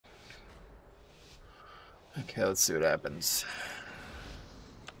Okay, let's see what happens.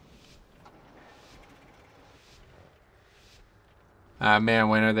 Man,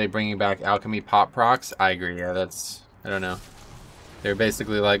 when are they bringing back alchemy pop procs? I agree. Yeah, that's, I don't know. They're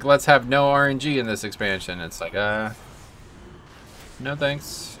basically like, let's have no RNG in this expansion. It's like, no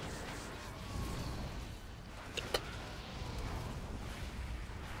thanks.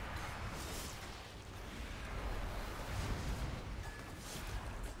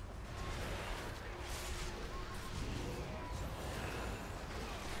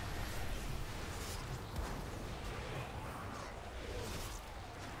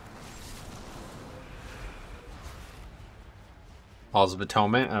 Halls of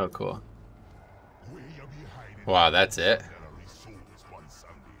Atonement? Oh, cool. Wow, that's it?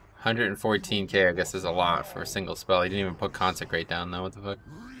 114k, I guess, is a lot for a single spell. He didn't even put Consecrate down, though. What the fuck?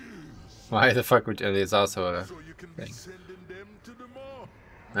 Why the fuck would... There's also a thing.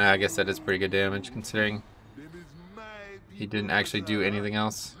 I guess that is pretty good damage, considering he didn't actually do anything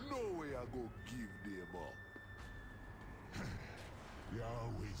else.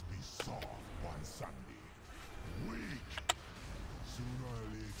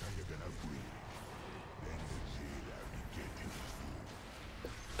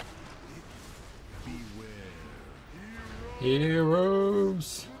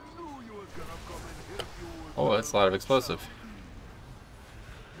 Heroes! Oh, that's a lot of explosive.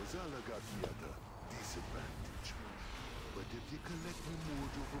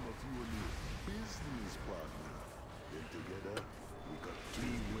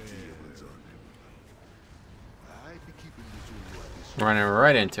 Running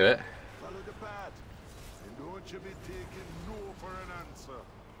right into it.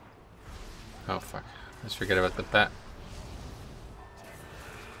 Oh fuck. Let's forget about the bat.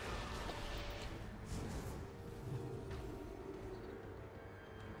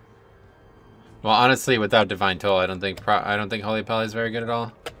 Well, honestly, without Divine Toll, I don't think Holy Pally is very good at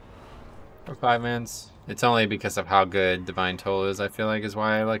all. For 5-mans. It's only because of how good Divine Toll is, I feel like, is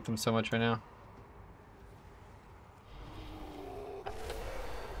why I like them so much right now.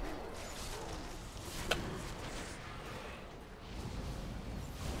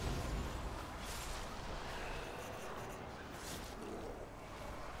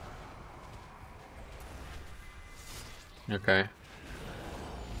 Okay.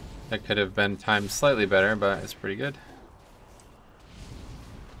 That could have been timed slightly better, but it's pretty good.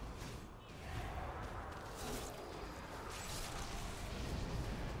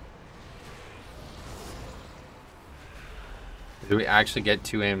 Do we actually get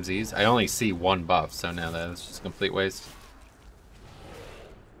 2 AMZs? I only see 1 buff, so now that's just a complete waste.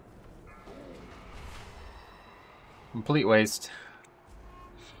 Complete waste.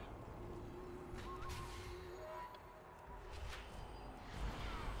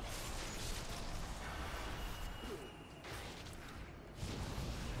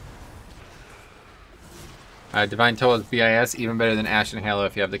 Divine Toll is BIS, even better than Ashen Halo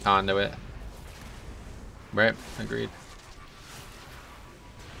if you have the conduit. Right, agreed.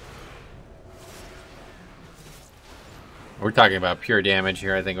 We're talking about pure damage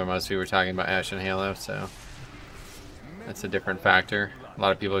here. I think most people were talking about Ashen Halo, so that's a different factor. A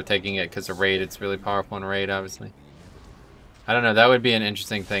lot of people are taking it because of raid. It's really powerful in raid, obviously. I don't know. That would be an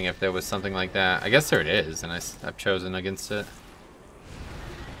interesting thing if there was something like that. I guess there it is, and I've chosen against it.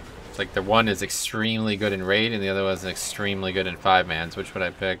 It's like the one is extremely good in raid, and the other one is extremely good in 5-mans. Which would I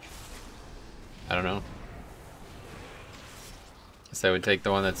pick? I don't know. Guess I would take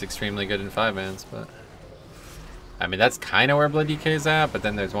the one that's extremely good in 5-mans, but... I mean, that's kind of where Blood DK is at, but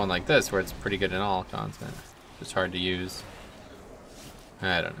then there's one like this where it's pretty good in all content. Just hard to use.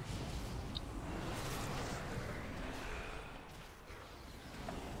 I don't know.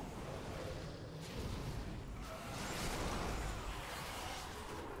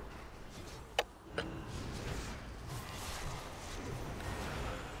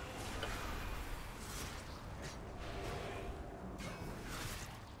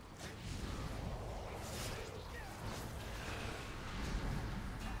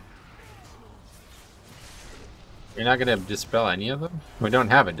 You're not gonna dispel any of them? We don't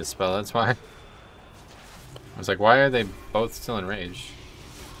have a dispel, that's why. I was like, why are they both still in rage?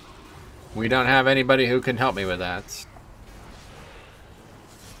 We don't have anybody who can help me with that.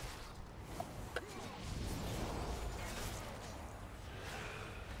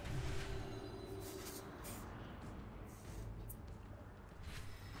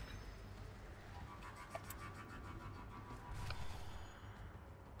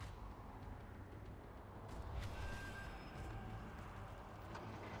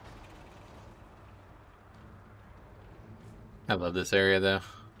 I love this area though.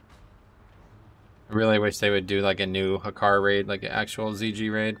 I really wish they would do like a new Hakar raid, like an actual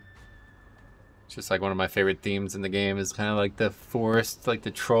ZG raid. It's just like one of my favorite themes in the game is kind of like the forest, like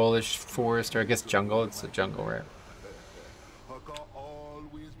the trollish forest, or I guess jungle. It's a jungle, right?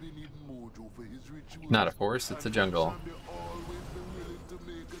 Not a forest, it's a jungle.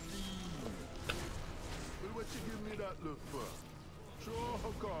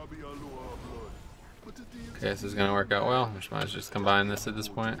 Okay, this is gonna work out well. We might just combine this at this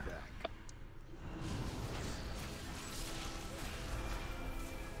point.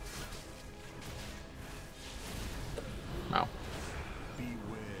 Wow.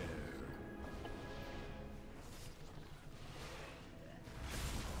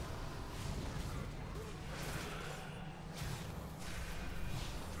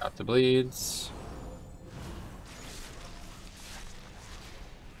 Got the bleeds.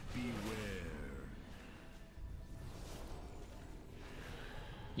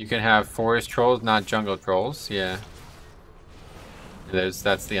 You can have forest trolls, not jungle trolls. Yeah.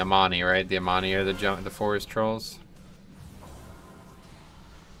 That's the Amani, right? The Amani are the forest trolls.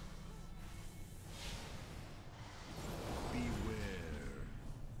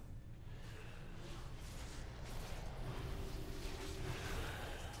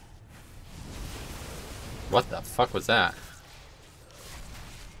 What the fuck was that?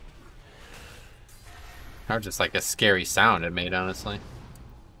 That was just like a scary sound it made, honestly.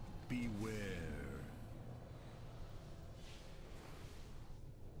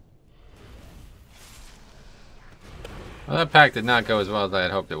 Well, that pack did not go as well as I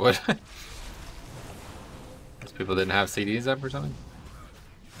had hoped it would. Those people didn't have CDs up or something?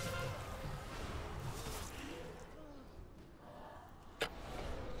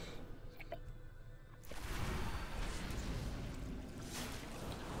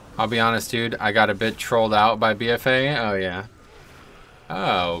 I'll be honest, dude. I got a bit trolled out by BFA. Oh, yeah.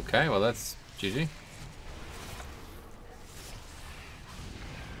 Oh, okay. Well, that's GG.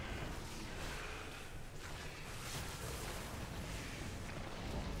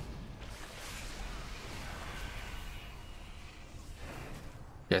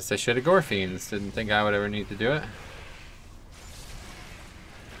 Guess I should have Gore Fiends. Didn't think I would ever need to do it.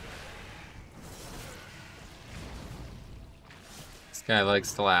 This guy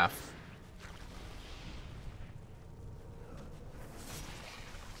likes to laugh.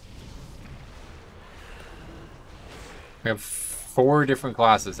 We have 4 different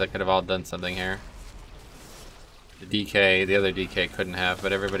classes that could have all done something here. The DK, the other DK couldn't have,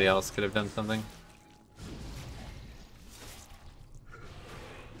 but everybody else could have done something.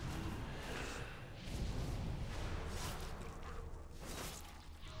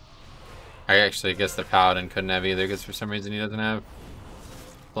 I actually guess the Paladin couldn't have either, because for some reason he doesn't have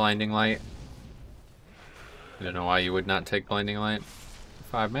Blinding Light. I don't know why you would not take Blinding Light for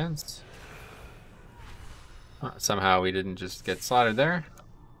 5 mans. Somehow we didn't just get slaughtered there.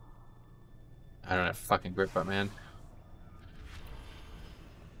 I don't have fucking grip up, man.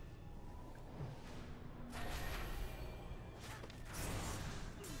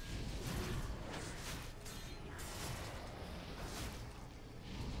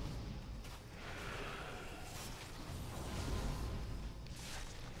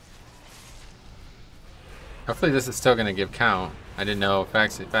 Hopefully this is still going to give count. I didn't know,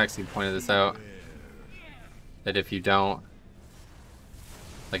 Faxi pointed this out. That if you don't,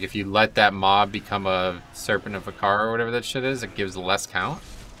 like if you let that mob become a Serpent of Akar or whatever that shit is, it gives less count?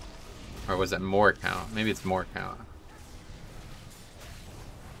 Or was it more count? Maybe it's more count.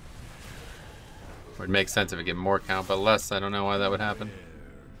 Would make sense if it gave more count, but less, I don't know why that would happen.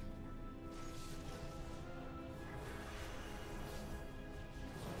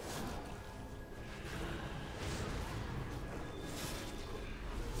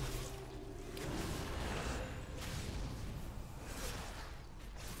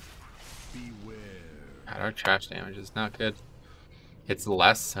 God, our trash damage is not good. It's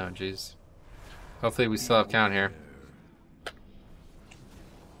less? Oh, jeez. Hopefully we still have count here.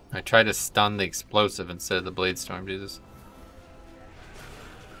 I tried to stun the explosive instead of the blade storm, Jesus.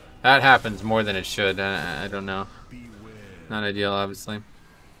 That happens more than it should. I don't know. Not ideal, obviously.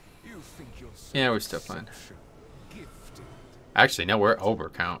 Yeah, we're still fine. Actually, no, we're over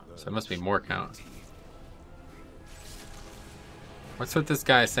count, so it must be more count. What's with this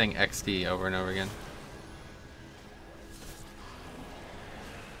guy saying XD over and over again?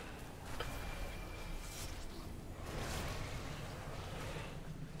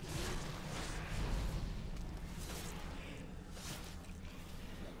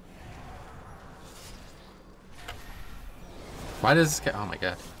 Why does this guy... Oh my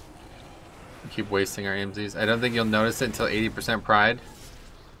god. We keep wasting our AMZs. I don't think you'll notice it until 80% pride.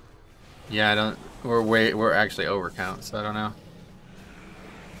 Yeah, I don't... We're actually overcount, so I don't know.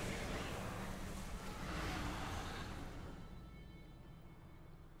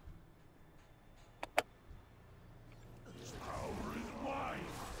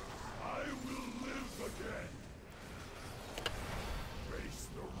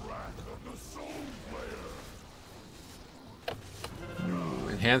 Ooh,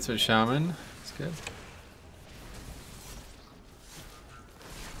 enhancement shaman. That's good.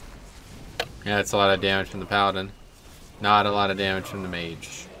 Yeah, that's a lot of damage from the paladin. Not a lot of damage from the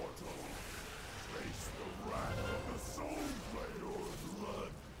mage.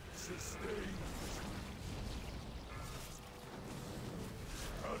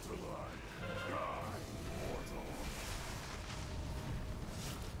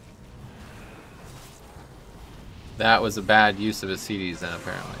 That was a bad use of his CDs then,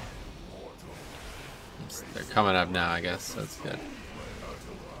 apparently. They're coming up now, I guess. That's good.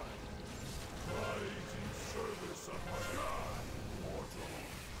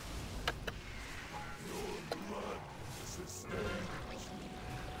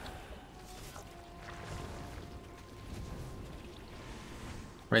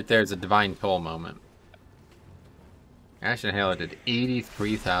 Right there's a divine toll moment. Ash and Halo did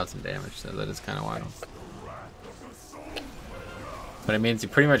 83,000 damage, so that is kind of wild. But it means you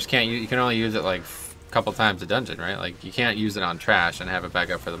pretty much can't use, you can only use it like a couple times a dungeon, right? Like you can't use it on trash and have it back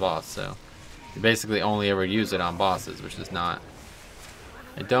up for the boss, so you basically only ever use it on bosses, which is not...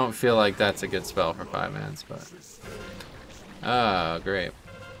 I don't feel like that's a good spell for 5-mans, but... Oh, great.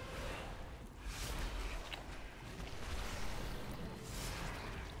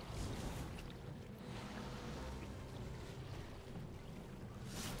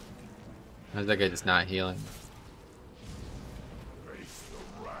 How's that guy just not healing?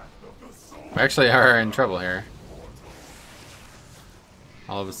 We actually are in trouble here.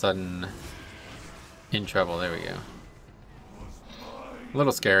 All of a sudden, in trouble. There we go. A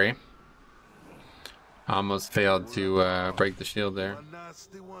little scary. Almost failed to break the shield there.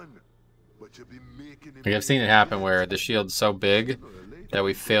 Like I've seen it happen where the shield's so big that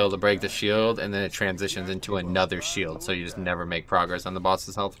we fail to break the shield and then it transitions into another shield, so you just never make progress on the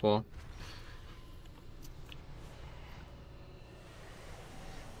boss's health pool.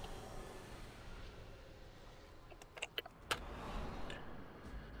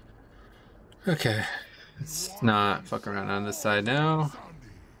 Okay, let's not fuck around on this side now.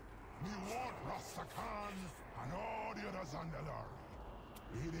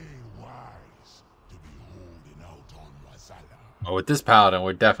 Oh, with this paladin,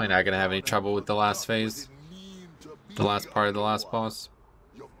 we're definitely not going to have any trouble with the last phase. The last part of the last boss.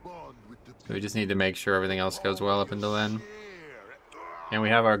 So we just need to make sure everything else goes well up until then. And we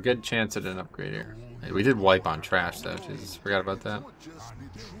have our good chance at an upgrade here. We did wipe on trash though, Jesus, forgot about that.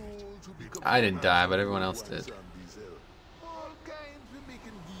 I didn't die, but everyone else did. So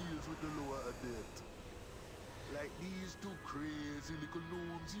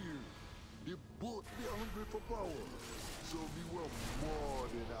we were more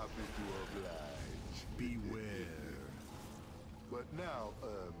than happy to oblige. Beware. But now,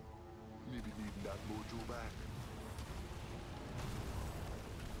 maybe needing that mojo back.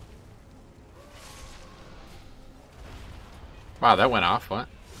 Wow, that went off. What?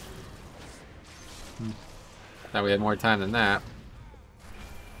 Thought we had more time than that.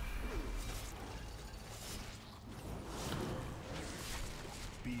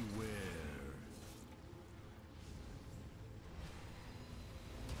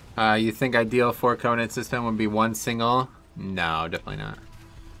 You think ideal 4-covenant system would be one single? No, definitely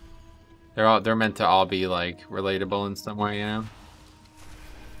not. They're meant to all be like relatable in some way, you know?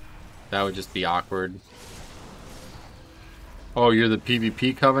 That would just be awkward. Oh, you're the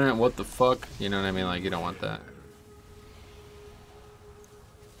PvP covenant? What the fuck? You know what I mean? Like, you don't want that.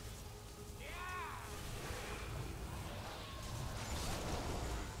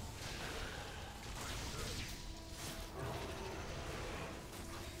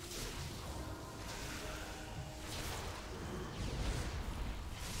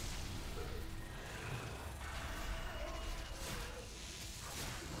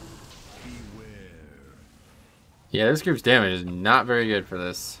 Yeah, this group's damage is not very good for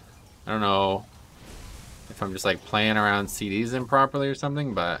this. I don't know if I'm just like playing around CDs improperly or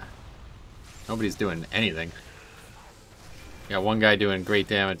something, but nobody's doing anything. You got one guy doing great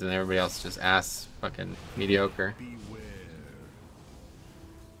damage and everybody else just ass fucking mediocre.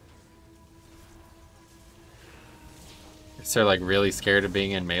 Guess they're like really scared of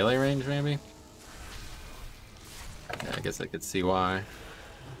being in melee range, maybe? Yeah, I guess I could see why.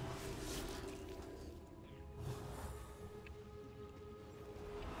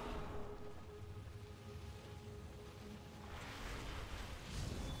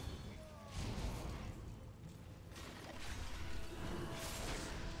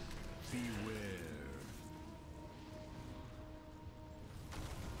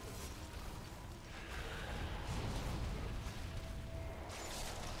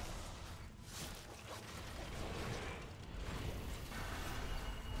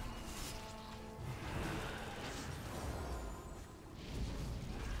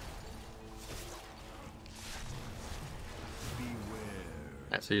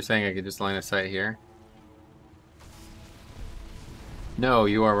 So you're saying I could just line of sight here? No,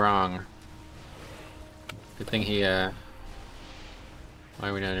 you are wrong. Good thing he, why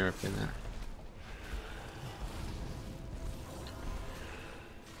are we not interrupting that?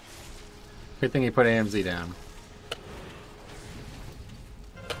 Good thing he put AMZ down.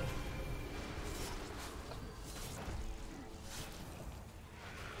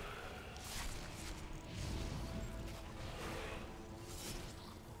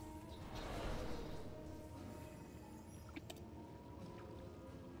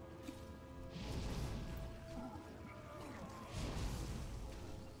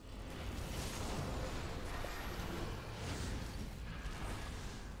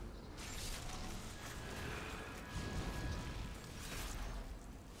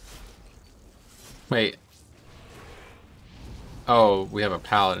 Wait. Oh, we have a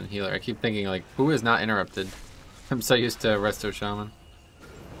paladin healer. I keep thinking, like, who is not interrupted? I'm so used to Resto Shaman.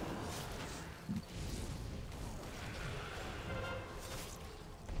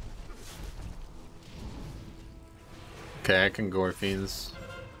 Okay, I can gore fiends.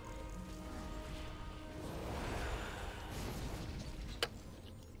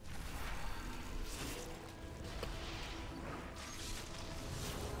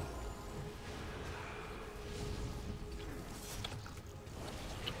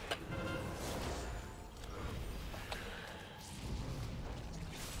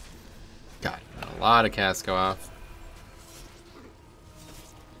 God, a lot of casts go off.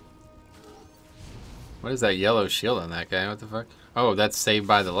 What is that yellow shield on that guy? What the fuck? Oh, that's Saved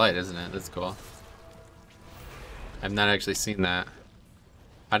by the Light, isn't it? That's cool. I've not actually seen that.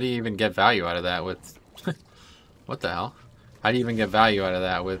 How do you even get value out of that with... What the hell? How do you even get value out of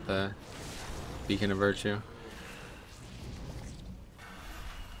that with Beacon of Virtue?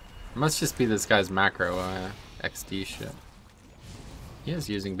 It must just be this guy's macro XD shit. He is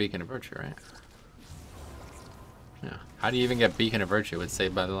using Beacon of Virtue, right? Yeah. How do you even get Beacon of Virtue with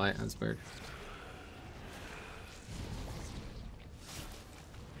Saved by the Light? That's weird.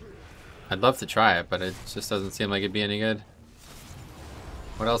 I'd love to try it, but it just doesn't seem like it'd be any good.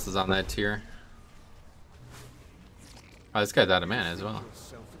 What else is on that tier? Oh, this guy's out of mana as well.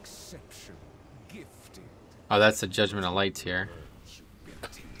 Oh, that's the Judgment of Light tier.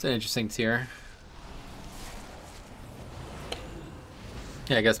 It's an interesting tier.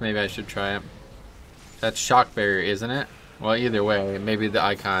 Yeah, I guess maybe I should try it. That's Shock Barrier, isn't it? Well, either way, maybe the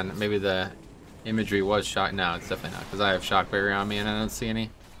icon, maybe the imagery was shock. No, it's definitely not, because I have Shock Barrier on me and I don't see any.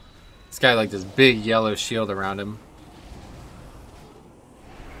 This guy like this big yellow shield around him.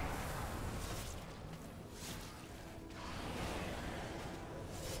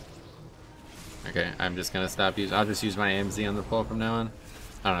 Okay, I'm just gonna stop using. I'll just use my AMZ on the pull from now on.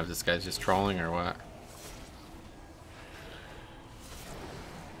 I don't know if this guy's just trolling or what.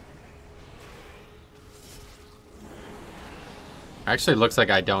 Actually, looks like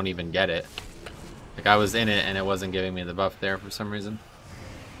I don't even get it. Like I was in it and it wasn't giving me the buff there for some reason.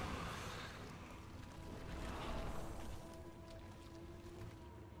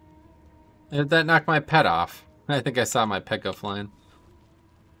 Did that knock my pet off? I think I saw my pet go flying.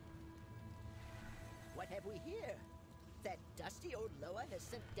 What have we here? That dusty old Loa has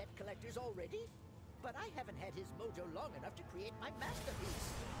sent debt collectors already? But I haven't had his mojo long enough to create my masterpiece.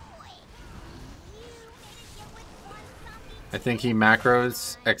 I think he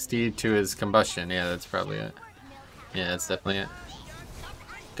macros XD to his combustion. Yeah, that's probably it. Yeah, that's definitely it.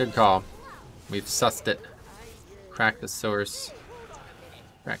 Good call. We've sussed it. Crack the source.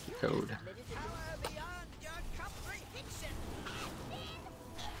 Crack the code.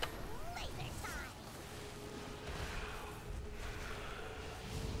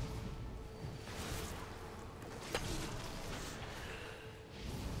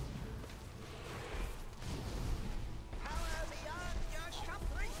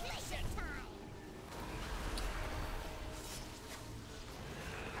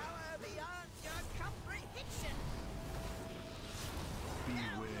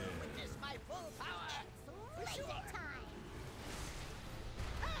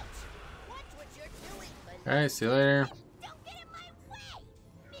 Alright, see you later.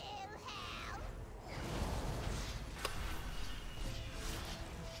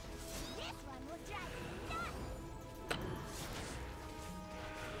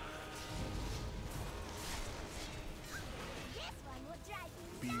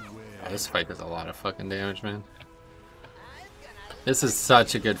 Oh, this fight does a lot of fucking damage, man. This is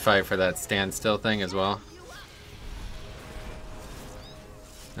such a good fight for that standstill thing as well.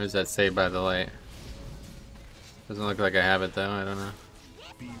 There's that Saved by the Light. Doesn't look like I have it though, I don't know.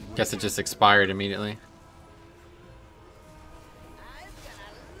 Guess it just expired immediately.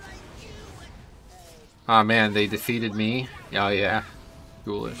 Oh man, they defeated me. Oh yeah,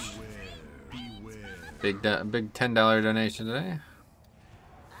 ghoulish. Big $10 donation today. I'm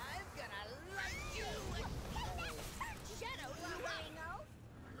gonna like you. Shadow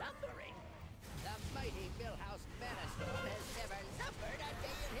lumbering. The mighty Millhouse Manastorm has never lumbered a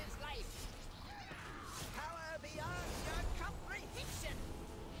day in his life. Power beyond your comprehension.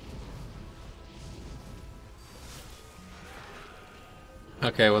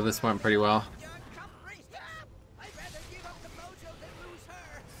 Okay, well this went pretty well. I'd rather give up the mojo than lose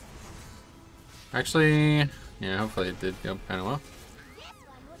her. Actually, yeah, hopefully it did go kind of well.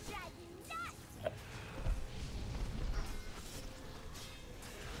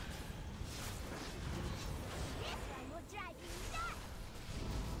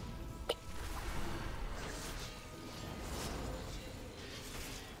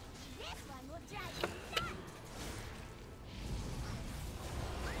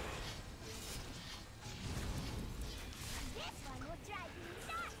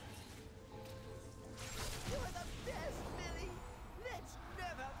 You're the best, Millie. Let's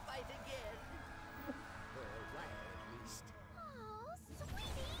never fight again. For a while, at least. Oh, sweetie.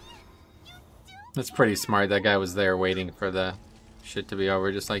 You do. That's pretty smart. That guy was there waiting for the shit to be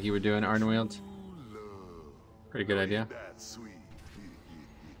over, just like you would do in Arnwield. Pretty good idea.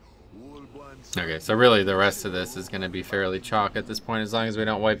 Okay, so really the rest of this is going to be fairly chalk at this point, as long as we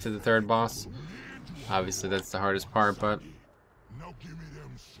don't wipe to the third boss. Obviously that's the hardest part, but Now give me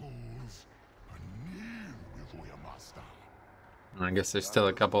them souls. I kneel before your master. I guess there's still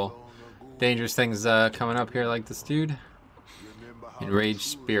a couple dangerous things coming up here, like this dude. Enraged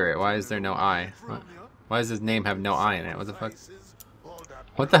Spirit. Why is there no eye? What? Why does his name have no eye in it? What the fuck?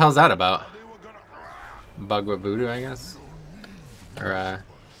 What the hell's that about? Bug with voodoo, I guess? Or,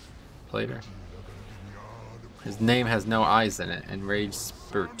 Plater. His name has no eyes in it. Enraged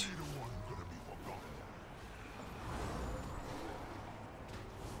Spirit.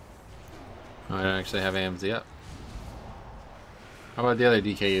 Oh, I don't actually have AMZ up. How about the other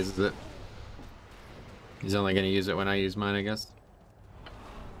DK uses it? He's only going to use it when I use mine, I guess.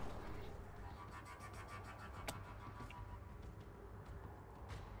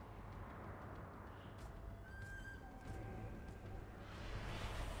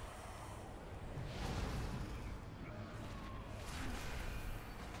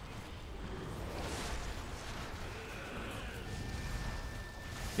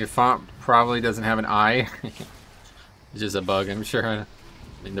 Your font probably doesn't have an eye. It's just a bug, I'm sure. I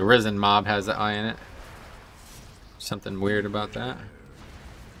mean, the Risen mob has an eye in it. Something weird about that.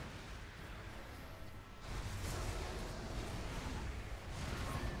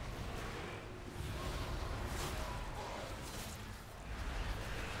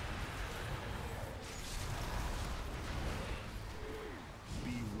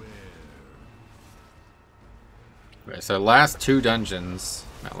 Okay, so last two dungeons,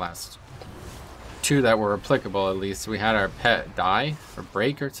 not last two that were applicable at least, we had our pet die or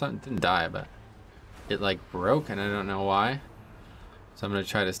break or something. Didn't die, but it like broke and I don't know why. So I'm gonna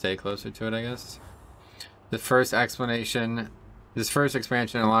try to stay closer to it, I guess. This first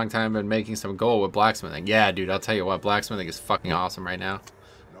expansion in a long time, been making some gold with blacksmithing. Yeah, dude, I'll tell you what, blacksmithing is fucking awesome right now.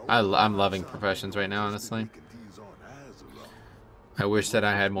 I'm loving professions right now, honestly. I wish that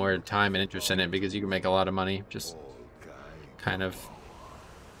I had more time and interest in it, because you can make a lot of money just kind of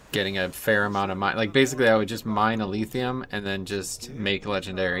getting a fair amount of mine. Like, basically I would just mine a lithium and then just make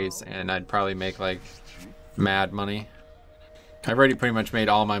legendaries, and I'd probably make like mad money. I've already pretty much made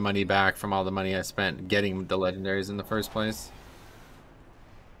all my money back from all the money I spent getting the legendaries in the first place.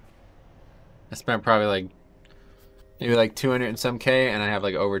 I spent probably like maybe like 200 and some K, and I have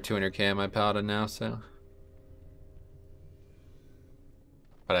like over 200K on my paladin now, so.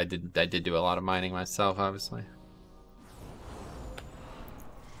 But I did do a lot of mining myself, obviously.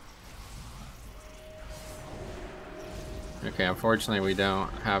 Okay, unfortunately we don't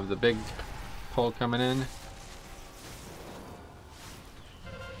have the big pull coming in.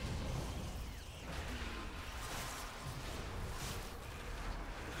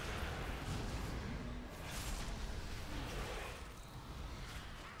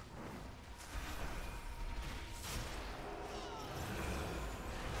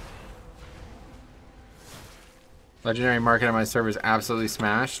 Legendary market on my server is absolutely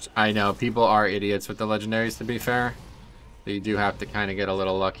smashed. I know, people are idiots with the legendaries, to be fair. So you do have to kind of get a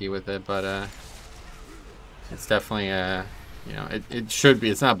little lucky with it, but it's definitely, you know, it should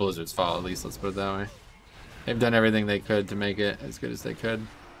be. It's not Blizzard's fault, at least, let's put it that way. They've done everything they could to make it as good as they could.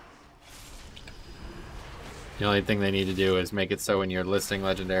 The only thing they need to do is make it so when you're listing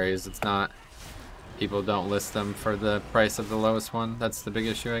legendaries, it's not People don't list them for the price of the lowest one. That's the big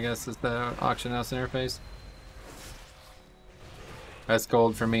issue, I guess, is the auction house interface. Best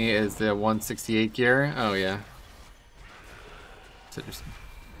gold for me is the 168 gear. Oh, yeah. It's interesting.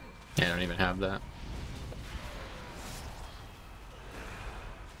 Yeah, I don't even have that.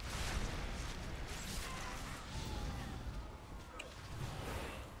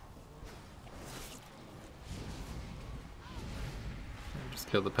 Just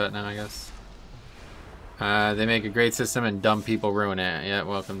kill the pet now, I guess. They make a great system and dumb people ruin it. Yeah,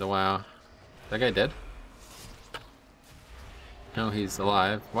 welcome to WoW. That guy dead? No, he's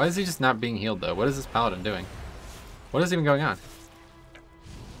alive. Why is he just not being healed, though? What is this paladin doing? What is even going on?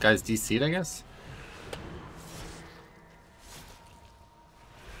 Guy's DC'd, I guess?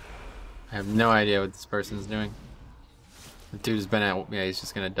 I have no idea what this person's doing. The dude has been at... Yeah, he's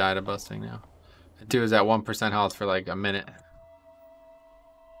just gonna die to busting now. The dude was at 1% health for like a minute.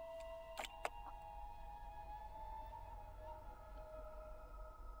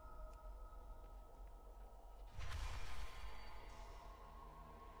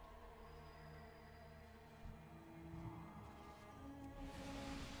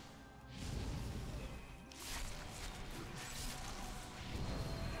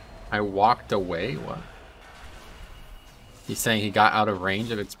 I walked away? What? He's saying he got out of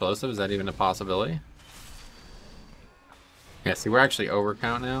range of explosives? Is that even a possibility? Yeah, see, we're actually over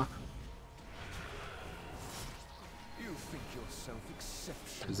count now. You think yourself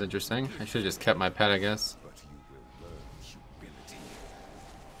exceptional. Which is interesting. I should have just kept my pet, I guess. But you will learn humility.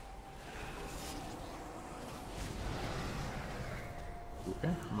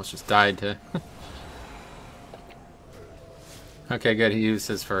 Okay, almost just died to... Okay, good. He used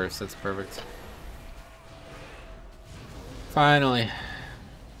his first. That's perfect. Finally.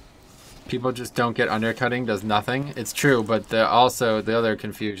 People just don't get undercutting, does nothing. It's true, but also the other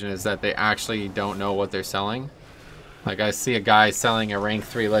confusion is that they actually don't know what they're selling. Like, I see a guy selling a rank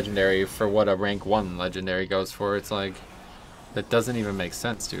 3 legendary for what a rank 1 legendary goes for. It's like, that doesn't even make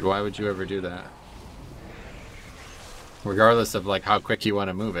sense, dude. Why would you ever do that? Regardless of, like, how quick you want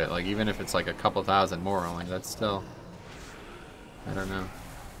to move it. Like, even if it's, like, a couple thousand more only, that's still... I don't know.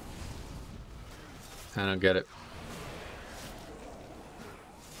 I don't get it.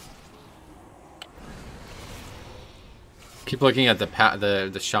 Keep looking at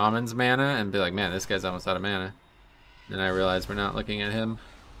the shaman's mana and be like, man, this guy's almost out of mana. Then I realize we're not looking at him.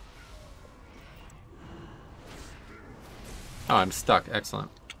 Oh, I'm stuck.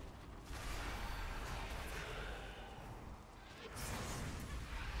 Excellent.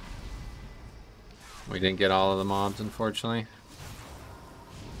 We didn't get all of the mobs, unfortunately.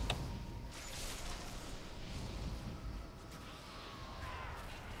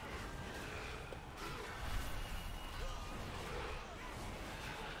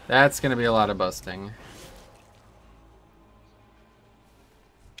 That's gonna be a lot of busting.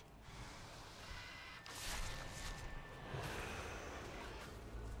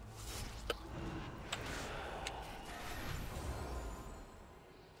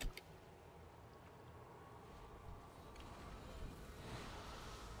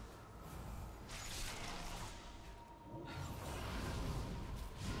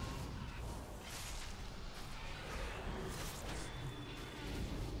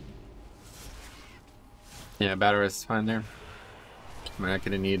 Yeah, battle res is fine there. We're not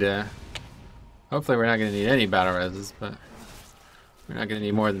gonna need hopefully we're not gonna need any battle reses, but we're not gonna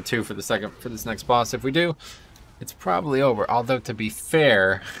need more than 2 for this next boss. If we do, it's probably over. Although to be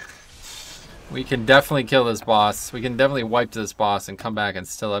fair, we can definitely kill this boss. We can definitely wipe this boss and come back and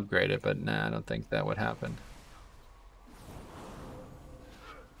still upgrade it, but nah, I don't think that would happen.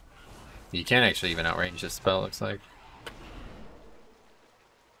 You can't actually even outrange this spell, looks like.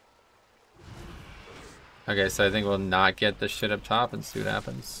 Okay, so I think we'll not get this shit up top and see what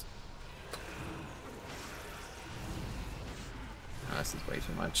happens. Oh, this is way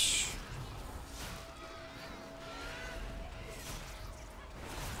too much.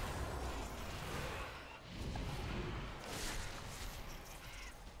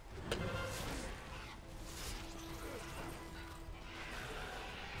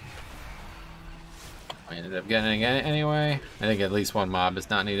 I ended up getting it anyway. I think at least one mob is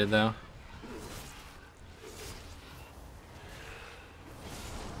not needed though.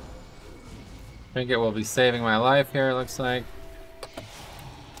 Trinket will be saving my life here, it looks like.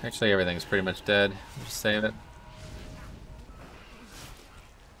 Actually, everything's pretty much dead. Just save it.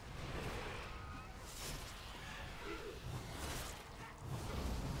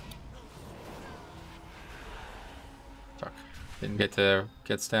 Fuck. Didn't get to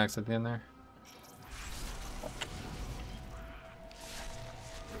get stacks at the end there.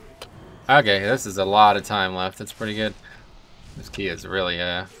 Okay, this is a lot of time left. That's pretty good. This key is really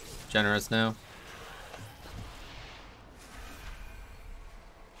generous now.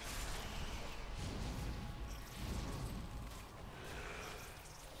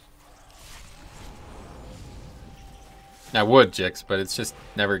 I would, Jix, but it's just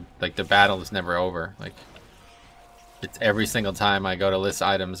never, like, the battle is never over. Like, it's every single time I go to list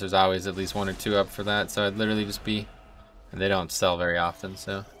items, there's always at least 1 or 2 up for that, so I'd literally just be, and they don't sell very often,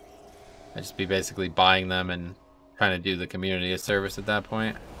 so I'd just be basically buying them and trying to do the community a service at that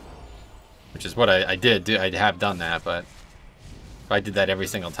point. Which is what I did do. I have done that, but if I did that every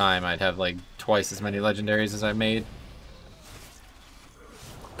single time, I'd have, like, twice as many legendaries as I made.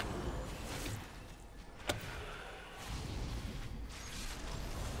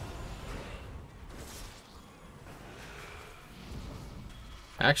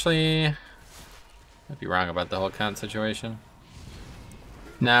 Actually, I'd be wrong about the whole count situation.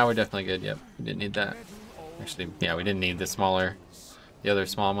 Nah, we're definitely good. Yep, we didn't need that. Actually, yeah, we didn't need the other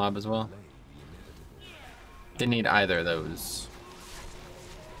small mob as well. Didn't need either of those.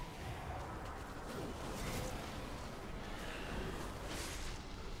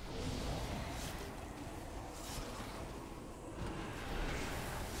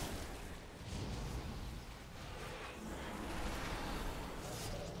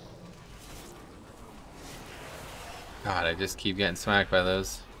 God, I just keep getting smacked by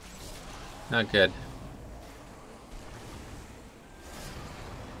those. Not good.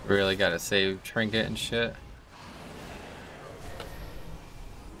 Really gotta save trinket and shit.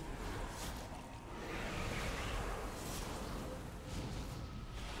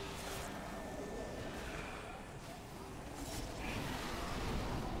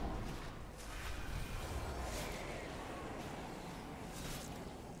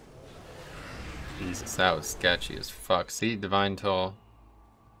 Jesus, that was sketchy as fuck. See, Divine Toll.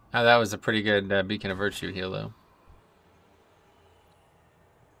 Oh, that was a pretty good Beacon of Virtue heal, though.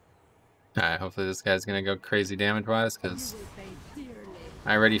 Alright, hopefully this guy's gonna go crazy damage-wise, because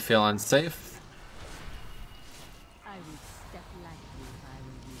I already feel unsafe. I would step lightly if I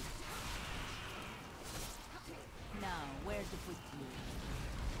were you. Now, where to put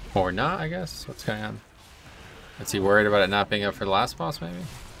you? Or not, I guess. What's going on? Is he worried about it not being up for the last boss, maybe?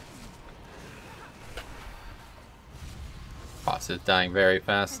 Boss is dying very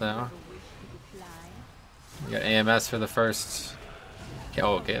fast now. We got AMS for the first.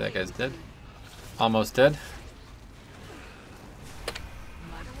 Oh, okay, that guy's dead. Almost dead.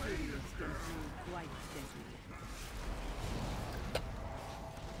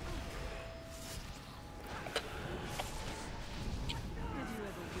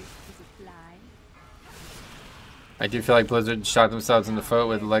 I do feel like Blizzard shot themselves in the foot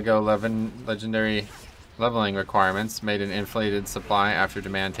with Lego 11 legendary leveling requirements, made an inflated supply after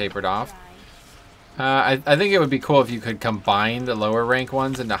demand tapered off. I think it would be cool if you could combine the lower rank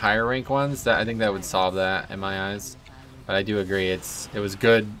ones into higher rank ones. I think that would solve that in my eyes. But I do agree, it was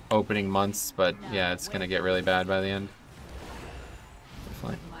good opening months, but yeah, it's gonna get really bad by the end.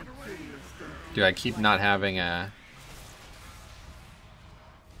 Definitely. Dude, I keep not having a...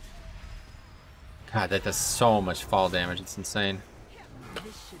 God, that does so much fall damage, it's insane.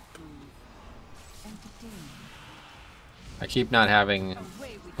 I keep not having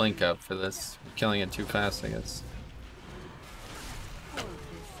blink up for this. I'm killing it too fast, I guess. Have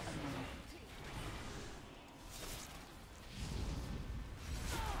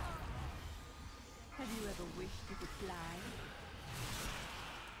you ever wished you could fly?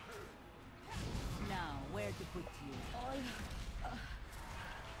 Now, where to put you?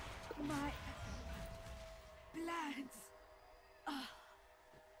 My plans.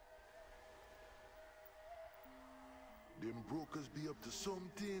 Them brokers be up to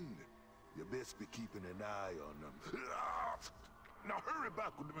something. You best be keeping an eye on them. Now hurry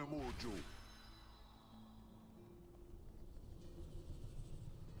back with them mojo.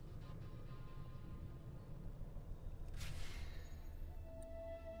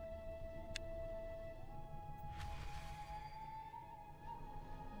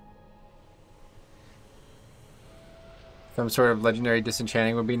 Some sort of legendary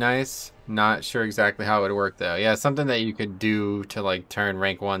disenchanting would be nice. Not sure exactly how it would work though. Yeah, something that you could do to like turn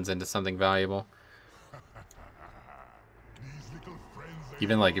rank 1s into something valuable.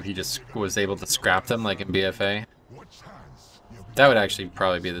 Even like if you just was able to scrap them like in BFA. That would actually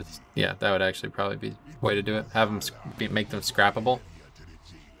probably be the... Yeah, that would actually probably be the way to do it. Have them make them scrappable.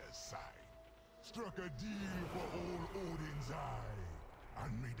 Struck a deal for old Odin's eye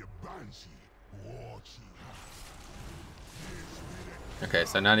and made the Banshee watch it. Okay,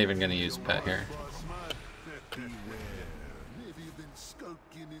 so not even gonna use pet here. Maybe you've been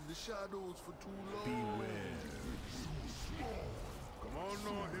skulking in the shadows for too long. Beware. Come on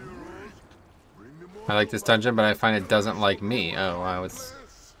now, heroes. Bring them I like this dungeon, but I find it doesn't like me. Oh, wow, it's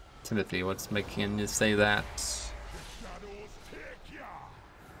Timothy. What's making you say that?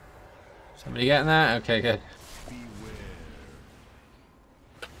 Somebody getting that? Okay, good.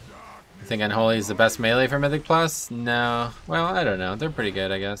 You think Unholy is the best melee for Mythic Plus? No. Well, I don't know. They're pretty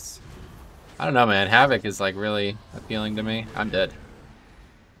good, I guess. I don't know, man. Havoc is like really appealing to me. I'm dead.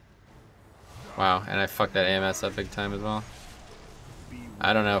 Wow, and I fucked that AMS up big time as well.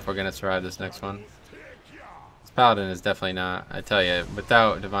 I don't know if we're gonna survive this next one. This Paladin is definitely not. I tell you,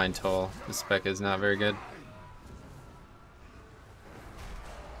 without Divine Toll, this spec is not very good.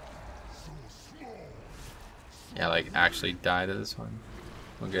 Yeah, like actually die to this one.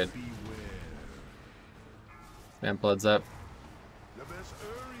 We're good. Man, blood's up. The best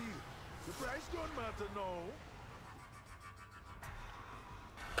hurry. The price don't matter now.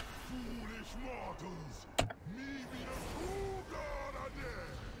 Foolish mortals. Me be the true god of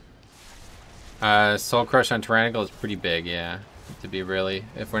death. Soul Crush on Tyrannical is pretty big, yeah. To be really,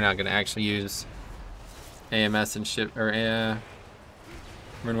 if we're not gonna actually use AMS and shit, or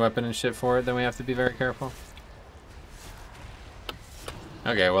Rune Weapon and shit for it, then we have to be very careful.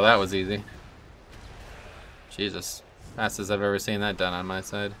 Okay, well that was easy. Jesus. Fastest I've ever seen that done on my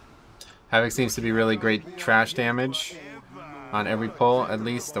side. Havoc seems to be really great trash damage on every pull, at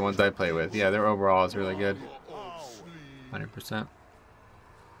least the ones I play with. Yeah, their overall is really good. 100%.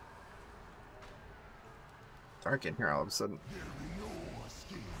 Dark in here all of a sudden.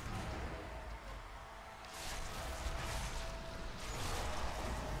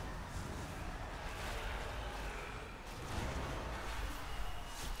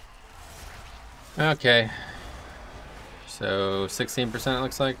 Okay. So 16% it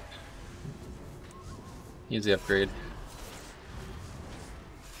looks like. Use the upgrade.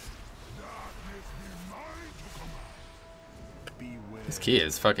 This key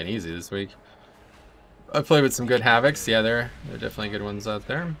is fucking easy this week. I played with some good Havocs. Yeah, they're definitely good ones out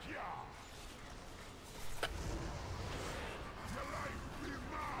there.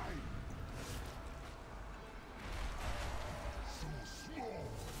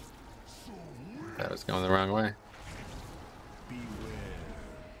 That was going the wrong way.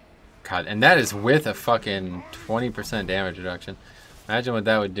 God, and that is with a fucking 20% damage reduction. Imagine what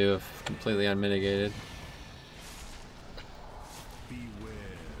that would do if completely unmitigated.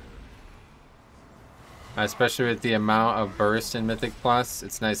 Especially with the amount of burst in Mythic Plus,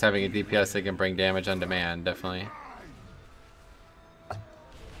 it's nice having a DPS that can bring damage on demand, definitely.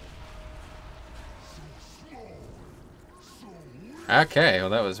 Okay,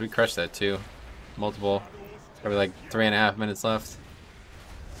 well we crushed that too. Multiple, probably like 3.5 minutes left.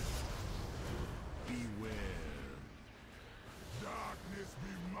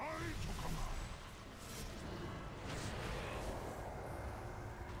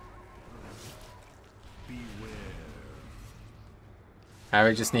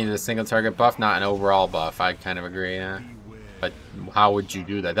 Havoc just needed a single target buff, not an overall buff. I kind of agree, yeah. But how would you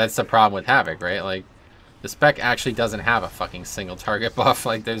do that? That's the problem with Havoc, right? Like, the spec actually doesn't have a fucking single target buff.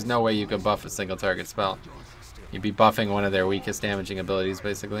 Like, there's no way you could buff a single target spell. You'd be buffing one of their weakest damaging abilities,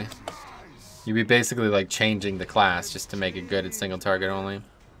 basically. You'd be basically, like, changing the class just to make it good at single target only.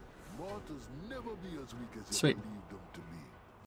 Sweet.